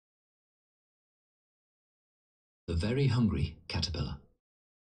The Very Hungry Caterpillar.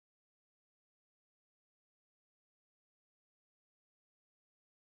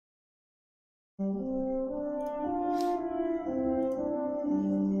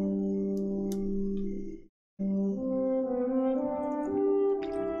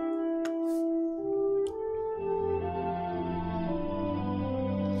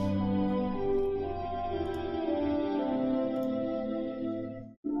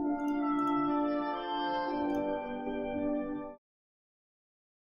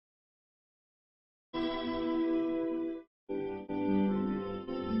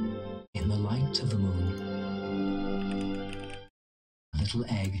 In the light of the moon, a little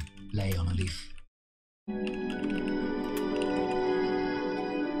egg lay on a leaf.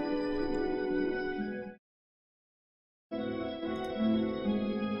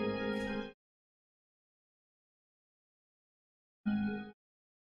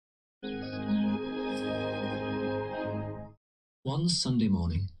 One Sunday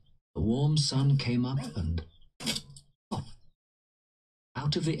morning, the warm sun came up and pop!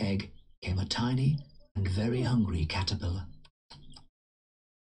 Out of the egg came a tiny and very hungry caterpillar.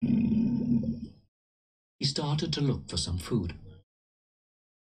 He started to look for some food.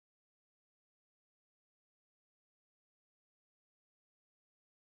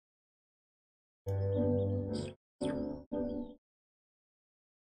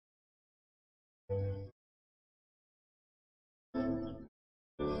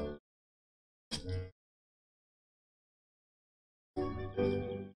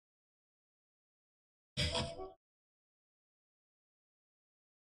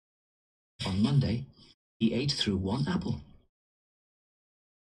 On Monday, he ate through one apple.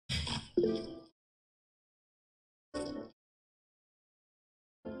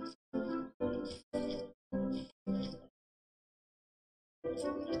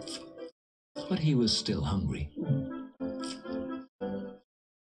 But he was still hungry.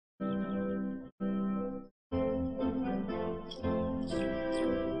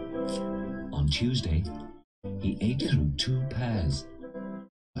 On Tuesday, he ate through 2 pears,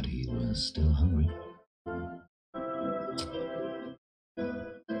 but he was still hungry.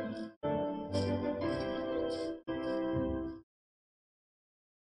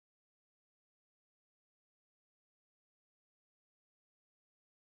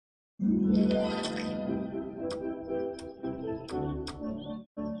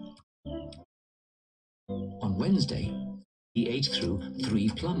 On Wednesday, he ate through 3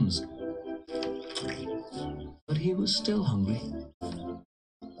 plums, but he was still hungry.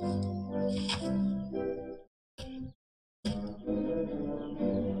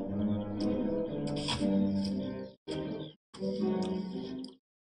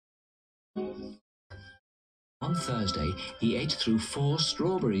 On Thursday, he ate through 4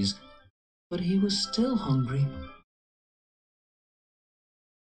 strawberries, but he was still hungry.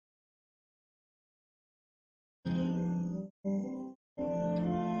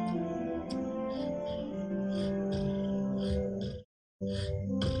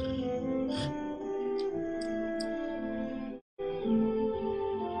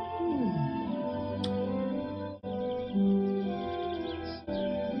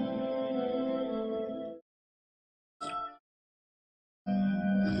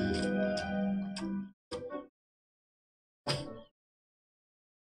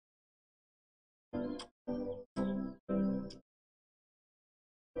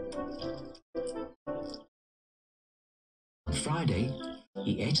 On Friday,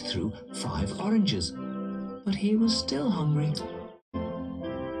 he ate through 5 oranges, but he was still hungry.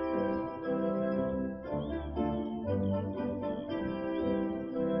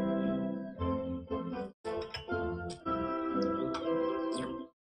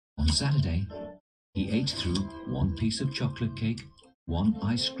 On Saturday, he ate through 1 piece of chocolate cake, 1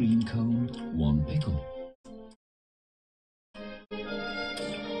 ice cream cone, 1 pickle.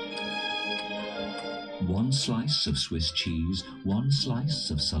 One slice of Swiss cheese, 1 slice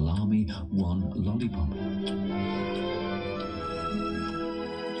of salami, 1 lollipop.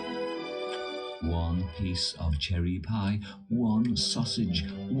 1 piece of cherry pie, 1 sausage,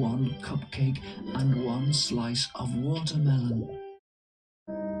 1 cupcake, and 1 slice of watermelon.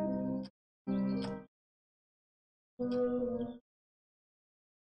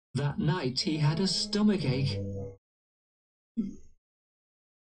 That night he had a stomachache.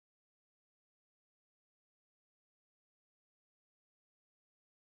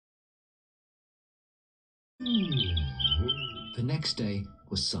 The next day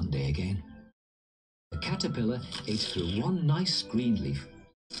was Sunday again. The caterpillar ate through 1 nice green leaf,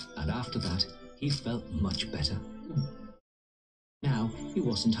 and after that he felt much better. Now he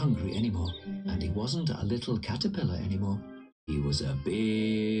wasn't hungry anymore, and he wasn't a little caterpillar anymore. He was a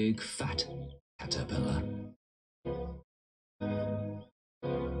big, fat caterpillar.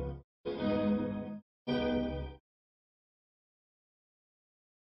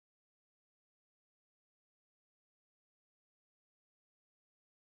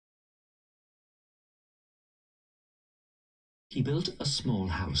 He built a small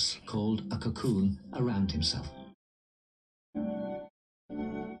house called a cocoon around himself.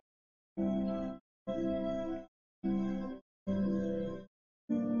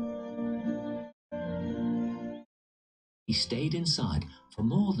 He stayed inside for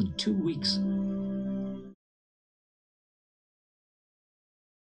more than 2 weeks.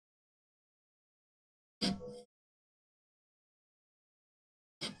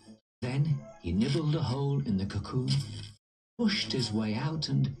 Then he nibbled a hole in the cocoon, pushed his way out,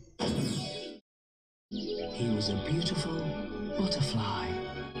 and he was a beautiful butterfly.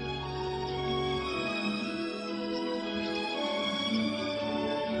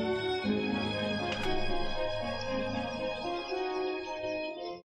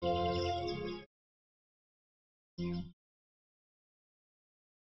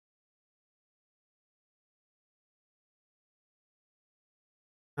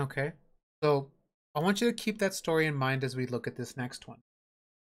 Okay. So I want you to keep that story in mind as we look at this next one.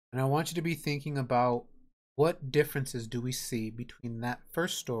 And I want you to be thinking about what differences do we see between that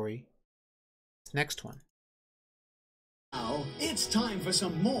first story and this next one. Now it's time for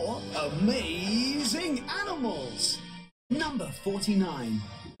some more amazing animals. Number 49,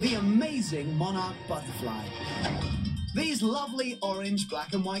 the amazing monarch butterfly. These lovely orange,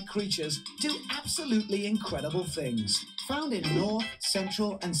 black and white creatures do absolutely incredible things. Found in North,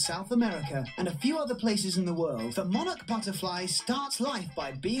 Central and South America and a few other places in the world, the monarch butterfly starts life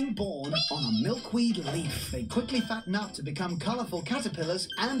by being born on a milkweed leaf. They quickly fatten up to become colourful caterpillars,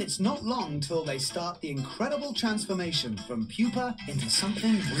 and it's not long till they start the incredible transformation from pupa into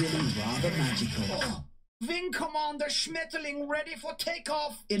something really rather magical. Oh. Wing Commander Schmetterling ready for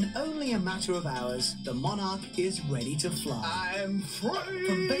takeoff! In only a matter of hours, the monarch is ready to fly. I'm free!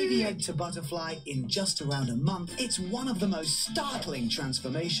 From baby egg to butterfly in just around a month, it's one of the most startling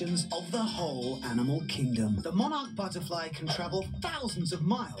transformations of the whole animal kingdom. The monarch butterfly can travel thousands of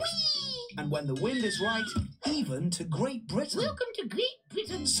miles. Whee! And when the wind is right, even to Great Britain. Welcome to Great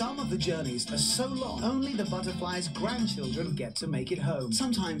Britain. Some of the journeys are so long, only the butterfly's grandchildren get to make it home,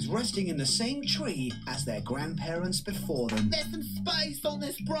 sometimes resting in the same tree as their grandparents before them. There's some space on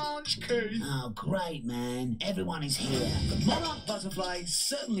this branch, Keith. Oh, great, man. Everyone is here. The monarch butterfly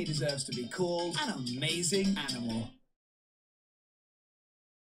certainly deserves to be called an amazing animal.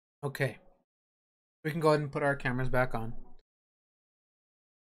 Okay. We can go ahead and put our cameras back on.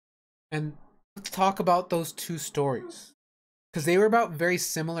 And let's talk about those two stories. Because they were about very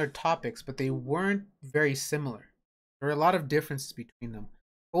similar topics, but they weren't very similar. There were a lot of differences between them.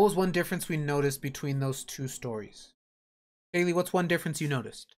 What was one difference we noticed between those two stories? Haley, what's one difference you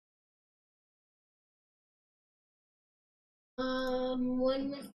noticed? One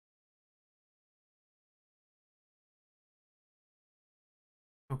was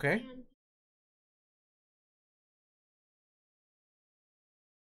Okay.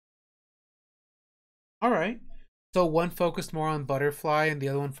 All right. So one focused more on butterfly and the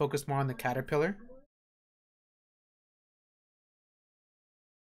other one focused more on the caterpillar.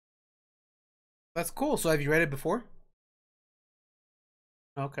 That's cool. So have you read it before?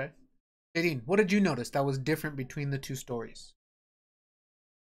 Okay. Nadine, what did you notice that was different between the two stories?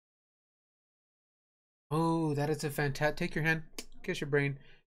 Oh, that is a fantastic. Take your hand, kiss your brain.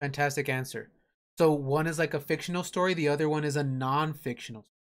 Fantastic answer. So one is like a fictional story, the other one is a non-fictional.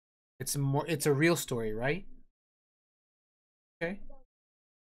 It's a real story, right? Okay.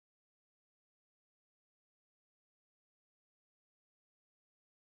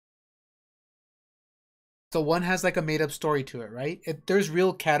 So one has like a made-up story to it, right? There's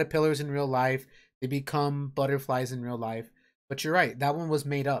real caterpillars in real life. They become butterflies in real life. But you're right, that one was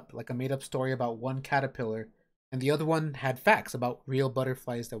made up, like a made-up story about one caterpillar. And the other one had facts about real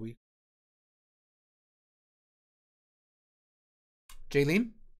butterflies that we... Jaylene,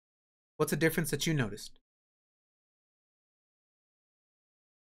 what's the difference that you noticed?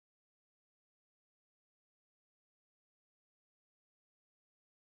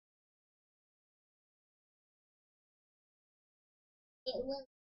 it was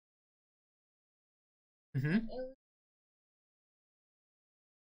Mm-hmm. it was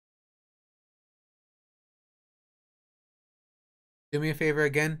Do me a favor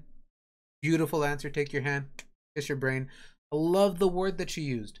again. Beautiful answer. Take your hand. Kiss your brain. I love the word that you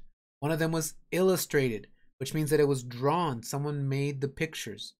used. One of them was illustrated, which means that it was drawn. Someone made the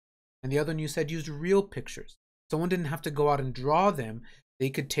pictures. And the other one you said used real pictures. Someone didn't have to go out and draw them.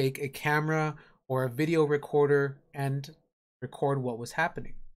 They could take a camera or a video recorder and record what was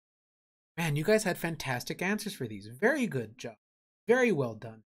happening. Man, you guys had fantastic answers for these. Very good job. Very well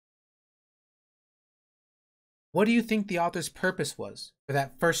done. What do you think the author's purpose was for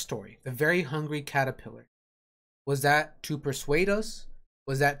that first story, The Very Hungry Caterpillar? Was that to persuade us?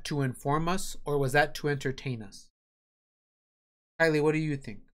 Was that to inform us? Or was that to entertain us? Kylie, what do you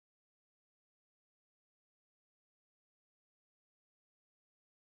think?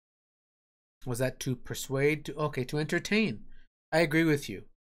 Was that to persuade? Okay, to entertain. I agree with you.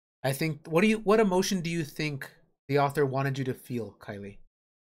 I think, what emotion do you think the author wanted you to feel, Kylie?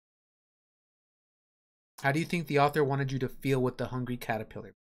 How do you think the author wanted you to feel with the hungry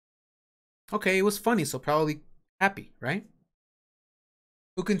caterpillar? Okay, it was funny, so probably happy, right?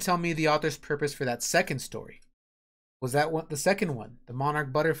 Who can tell me the author's purpose for that second story? Was that the second one, the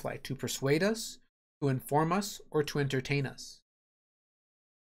monarch butterfly, to persuade us, to inform us, or to entertain us?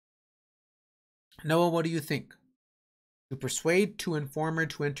 Noah, what do you think? To persuade, to inform, or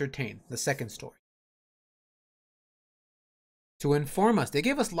to entertain? The second story. To inform us. They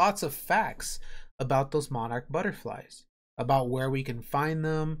gave us lots of facts about those monarch butterflies, about where we can find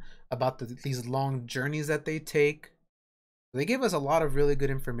them, about these long journeys that they take. They gave us a lot of really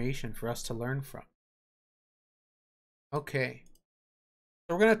good information for us to learn from. Okay.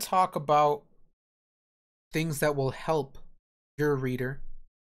 So we're going to talk about things that will help your reader,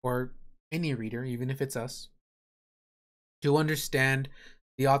 or any reader, even if it's us, to understand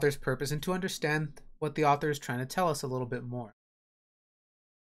the author's purpose and to understand what the author is trying to tell us a little bit more.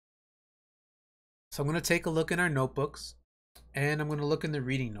 So I'm going to take a look in our notebooks, and I'm going to look in the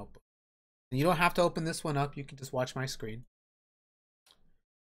reading notebook. And you don't have to open this one up. You can just watch my screen.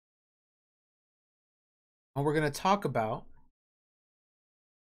 What we're going to talk about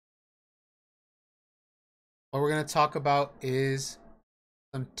is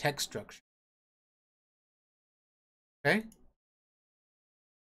some text structure. Okay?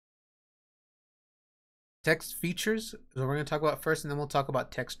 Text features, so we're going to talk about first, and then we'll talk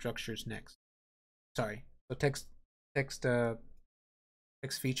about text structures next. Sorry. So text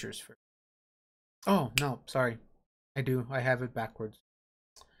features first. Oh, no, sorry. I have it backwards.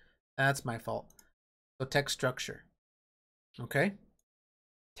 That's my fault. So text structure. Okay?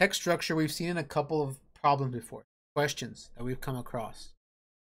 Text structure we've seen in a couple of problems before. Questions that we've come across.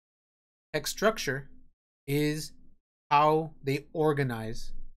 Text structure is how they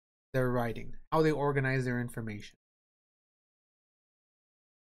organize their writing, how they organize their information.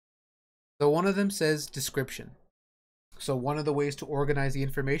 So one of them says description. So one of the ways to organize the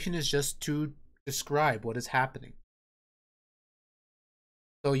information is just to describe what is happening.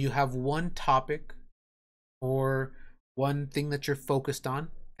 So you have one topic or one thing that you're focused on,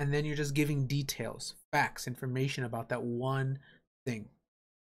 and then you're just giving details, facts, information about that one thing.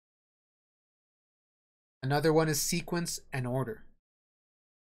 Another one is sequence and order.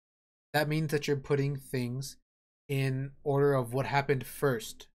 That means that you're putting things in order of what happened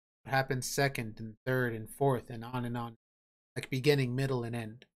first, what happened second and third and fourth, and on, like beginning, middle, and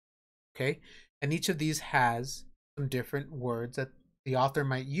end. Okay? And each of these has some different words that the author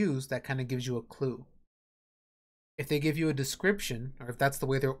might use that kind of gives you a clue. If they give you a description, or if that's the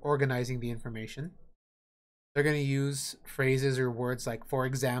way they're organizing the information, they're going to use phrases or words like for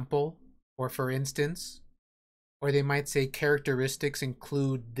example, or for instance, or they might say characteristics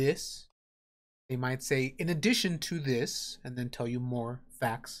include this. They might say in addition to this, and then tell you more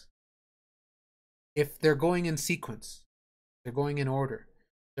facts. If they're going in sequence, they're going in order,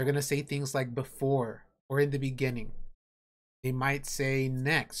 they're going to say things like before or in the beginning. They might say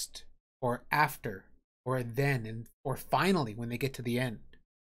next or after or then or finally when they get to the end.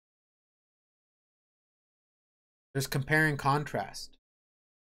 There's compare and contrast.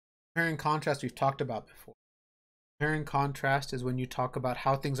 Compare and contrast we've talked about before. Compare and contrast is when you talk about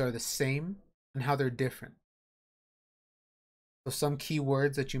how things are the same and how they're different. So some key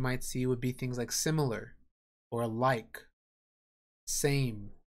words that you might see would be things like similar or like, same,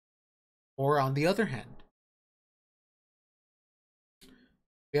 or on the other hand.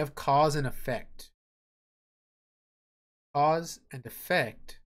 We have cause and effect. Cause and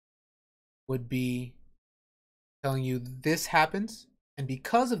effect would be telling you this happens, and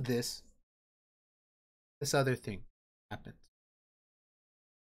because of this, this other thing happens.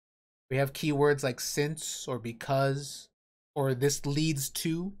 We have keywords like since or because or this leads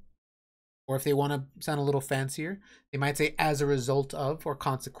to, or if they want to sound a little fancier, they might say as a result of or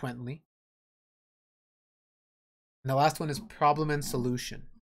consequently. And the last one is problem and solution.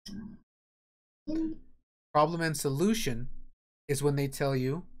 Problem and solution is when they tell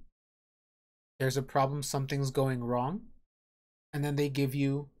you there's a problem, something's going wrong, and then they give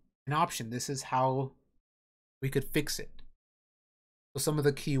you an option. This is how we could fix it. So some of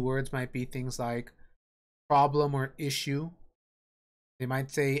the key words might be things like problem or issue. They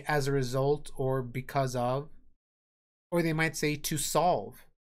might say as a result or because of, or they might say to solve,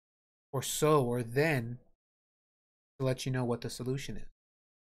 or so, or then, to let you know what the solution is.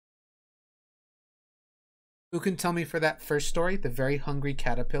 Who can tell me for that first story, The Very Hungry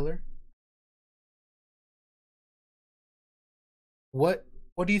Caterpillar? What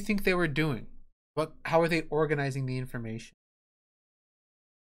do you think they were doing? How are they organizing the information?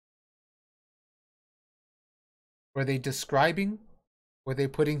 Were they describing? Were they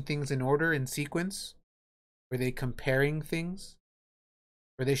putting things in order, in sequence? Were they comparing things?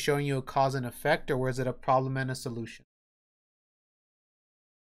 Were they showing you a cause and effect, or was it a problem and a solution?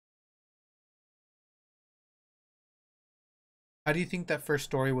 How do you think that first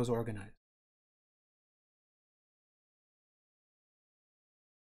story was organized?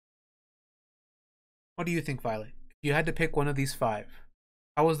 What do you think, Violet? If you had to pick one of these five,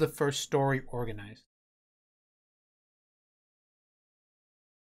 how was the first story organized?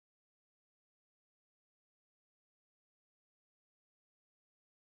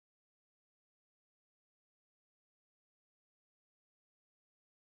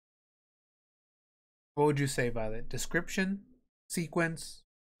 What would you say, Violet? Description, sequence,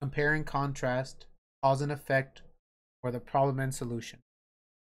 compare and contrast, cause and effect, or the problem and solution?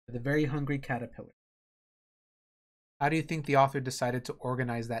 The Very Hungry Caterpillar. How do you think the author decided to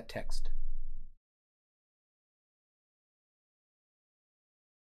organize that text?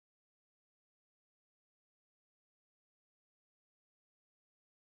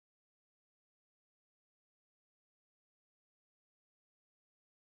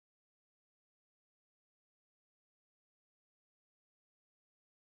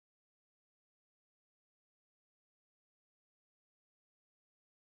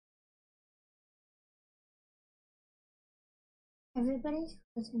 Everybody's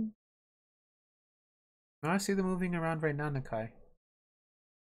frozen. I see them moving around right now, Nakai.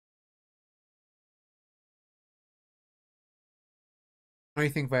 What do you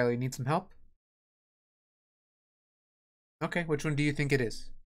think, Violet? You need some help? Okay, which one do you think it is?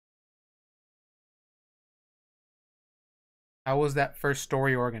 How was that first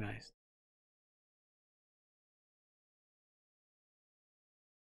story organized?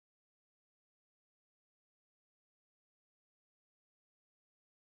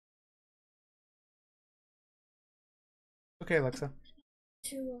 Okay, Alexa.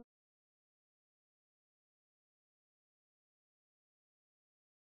 To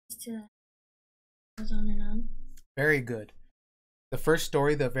to goes on and on. Very good. The first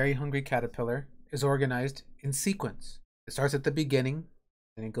story, The Very Hungry Caterpillar, is organized in sequence. It starts at the beginning,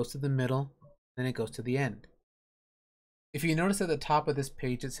 then it goes to the middle, then it goes to the end. If you notice at the top of this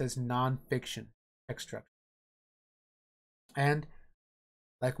page, it says non-fiction text structure. And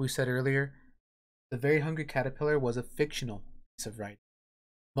like we said earlier, The Very Hungry Caterpillar was a fictional piece of writing.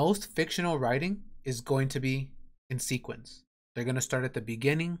 Most fictional writing is going to be in sequence. They're going to start at the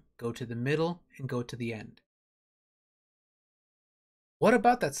beginning, go to the middle, and go to the end. What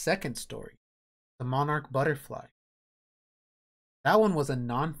about that second story, The Monarch Butterfly? That one was a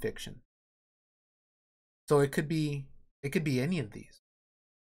non-fiction. So it could be any of these.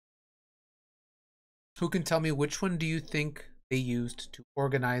 Who can tell me which one do you think they used to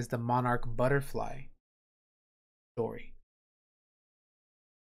organize the Monarch Butterfly story?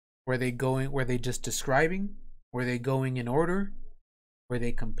 Were they just describing? Were they going in order? Were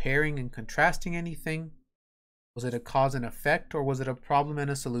they comparing and contrasting anything? Was it a cause and effect, or was it a problem and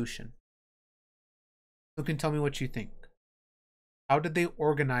a solution? Who can tell me what you think? How did they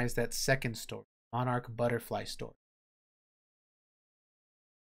organize that second story, Monarch Butterfly story?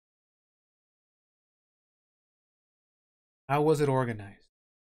 How was it organized?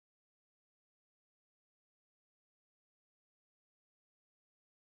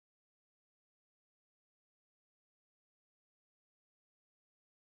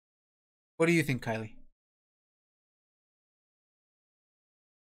 What do you think, Kylie?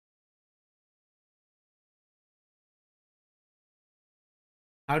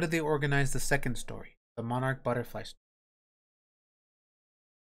 How did they organize the second story, the Monarch Butterfly story?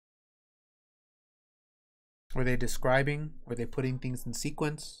 Were they describing? Were they putting things in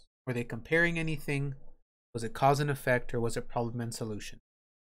sequence? Were they comparing anything? Was it cause and effect, or was it problem and solution?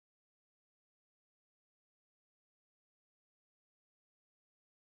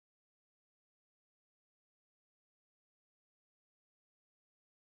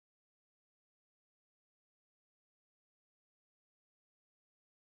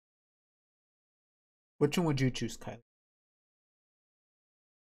 Which one would you choose, Kylie?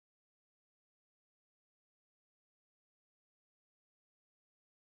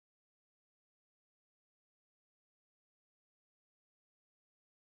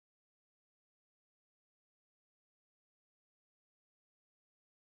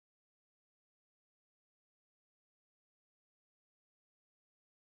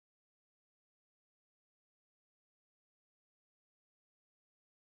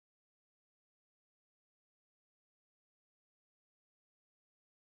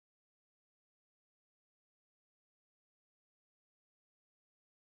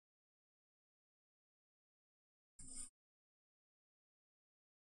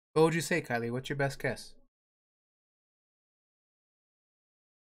 What would you say, Kylie? What's your best guess?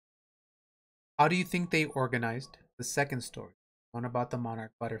 How do you think they organized the second story, one about the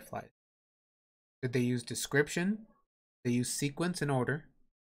monarch butterflies? Did they use description? Did they use sequence and order?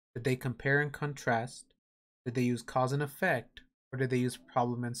 Did they compare and contrast? Did they use cause and effect? Or did they use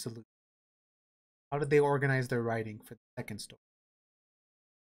problem and solution? How did they organize their writing for the second story?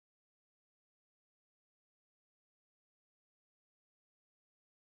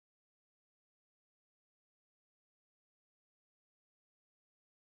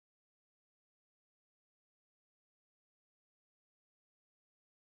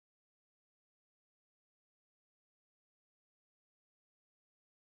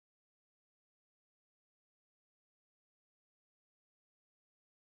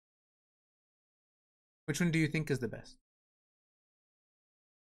 Which one do you think is the best?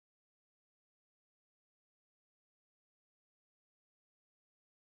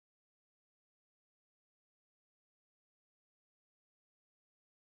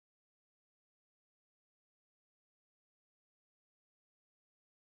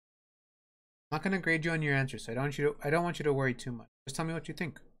 I'm not gonna grade you on your answer, so I don't want you to worry too much. Just tell me what you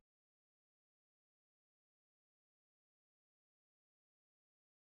think.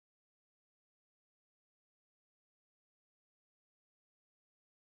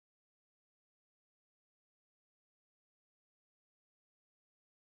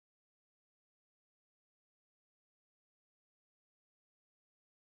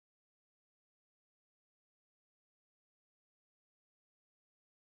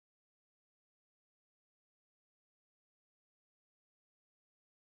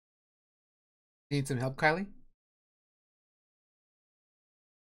 Need some help, Kylie?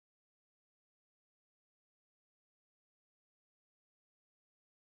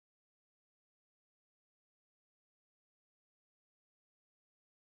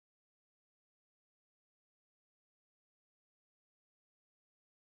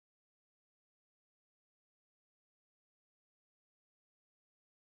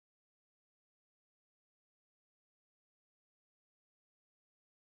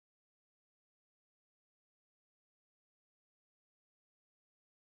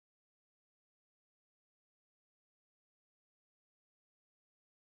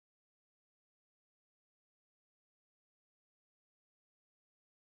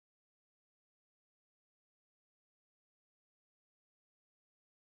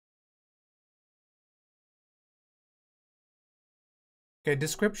 Okay,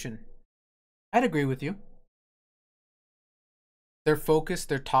 description. I'd agree with you. Their focus,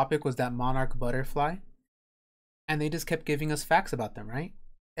 their topic was that monarch butterfly, and they just kept giving us facts about them, right?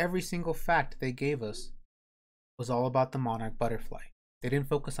 Every single fact they gave us was all about the monarch butterfly. They didn't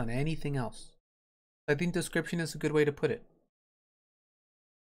focus on anything else. I think description is a good way to put it.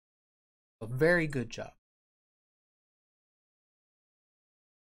 A very good job.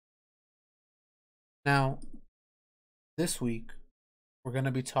 Now, this week, we're going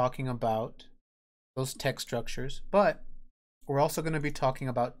to be talking about those text structures, but we're also going to be talking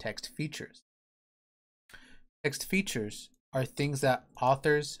about text features. Text features are things that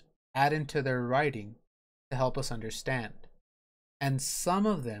authors add into their writing to help us understand. And some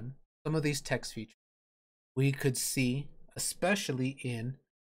of these text features, we could see, especially in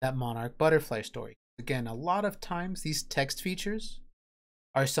that monarch butterfly story. Again, a lot of times these text features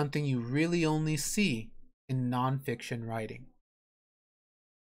are something you really only see in nonfiction writing.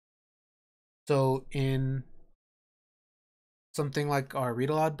 So in something like our read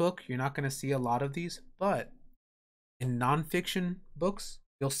aloud book, you're not going to see a lot of these, but in nonfiction books,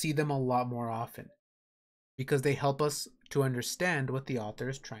 you'll see them a lot more often because they help us to understand what the author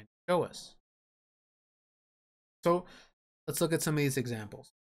is trying to show us. So let's look at some of these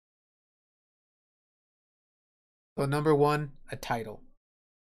examples. So number one, a title.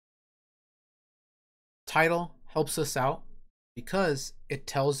 Title helps us out because it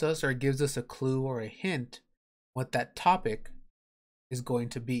tells us or gives us a clue or a hint what that topic is going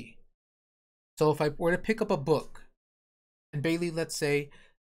to be. So if I were to pick up a book, and Bailey, let's say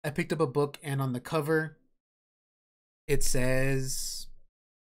I picked up a book and on the cover it says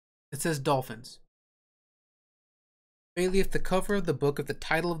dolphins. Bailey, if the cover of the book, if the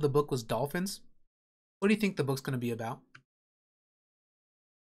title of the book was dolphins, what do you think the book's going to be about?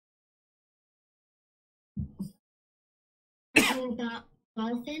 About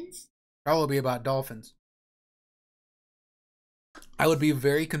dolphins? Probably about dolphins. I would be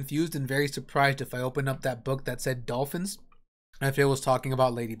very confused and very surprised if I opened up that book that said dolphins and if it was talking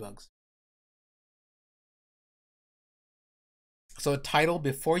about ladybugs. So a title,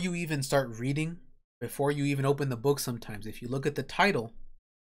 before you even start reading, before you even open the book, sometimes if you look at the title,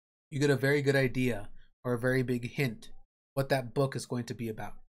 you get a very good idea or a very big hint what that book is going to be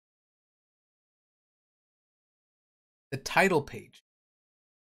about. The title page.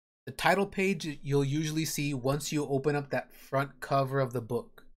 The title page you'll usually see once you open up that front cover of the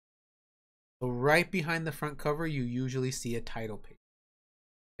book. So right behind the front cover, you usually see a title page.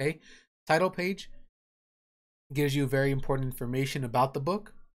 Okay? Title page gives you very important information about the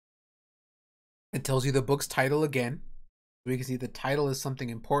book. It tells you the book's title again. We can see the title is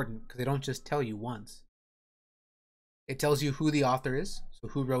something important because they don't just tell you once. It tells you who the author is, so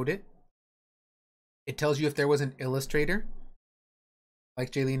who wrote it. It tells you if there was an illustrator.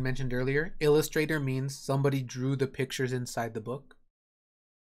 Like Jaylene mentioned earlier, illustrator means somebody drew the pictures inside the book.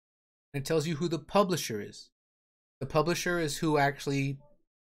 And it tells you who the publisher is. The publisher is who actually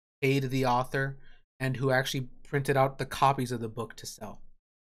paid the author and who actually printed out the copies of the book to sell.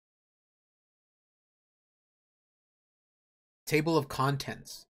 Table of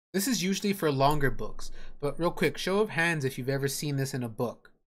contents. This is usually for longer books, but real quick, show of hands if you've ever seen this in a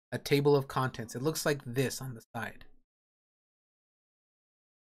book. A table of contents. It looks like this on the side.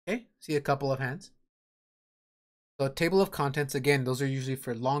 Okay, see a couple of hands. So a table of contents, again, those are usually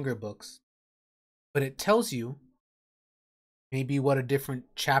for longer books, but it tells you maybe what a different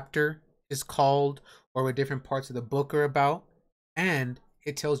chapter is called or what different parts of the book are about, and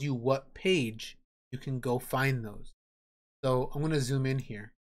it tells you what page you can go find those. So I'm going to zoom in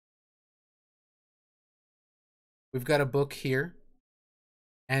here. We've got a book here,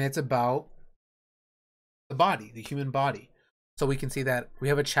 and it's about the body, the human body. So we can see that we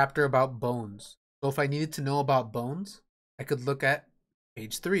have a chapter about bones. So if I needed to know about bones, I could look at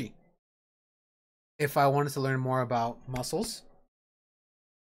page 3. If I wanted to learn more about muscles,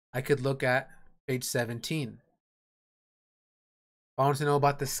 I could look at page 17. If I wanted to know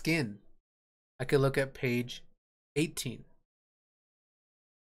about the skin, I could look at page 18.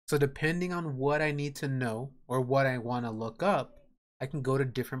 So depending on what I need to know or what I want to look up, I can go to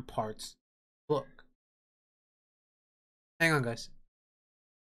different parts of the book. Hang on, guys.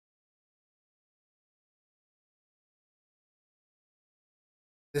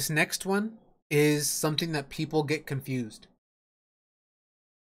 This next one is something that people get confused.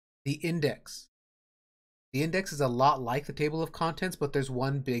 The index. The index is a lot like the table of contents, but there's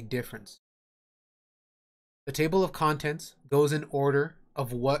one big difference. The table of contents goes in order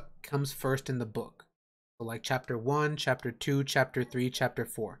of what comes first in the book. So like chapter 1, chapter 2, chapter 3, chapter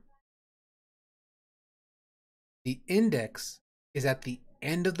 4. The index is at the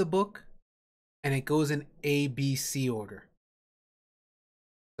end of the book and it goes in A, B, C order.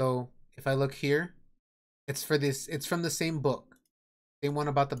 So if I look here, it's from the same book. Same one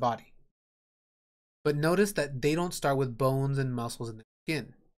about the body. But notice that they don't start with bones and muscles and the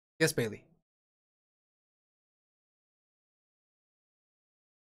skin. Yes, Bailey?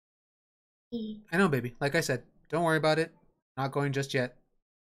 I know, baby. Like I said, don't worry about it. Not going just yet.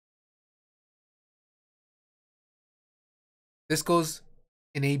 This goes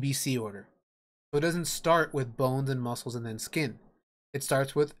in ABC order. So it doesn't start with bones and muscles and then skin. It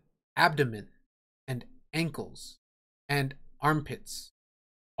starts with abdomen and ankles and armpits,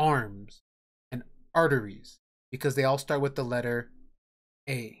 arms, and arteries because they all start with the letter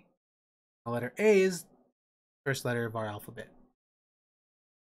A. The letter A is the first letter of our alphabet.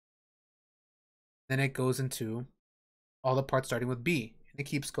 Then it goes into all the parts starting with B, and it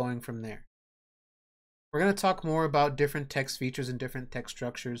keeps going from there. We're going to talk more about different text features and different text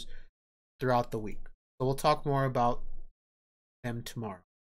structures throughout the week. So we'll talk more about them tomorrow.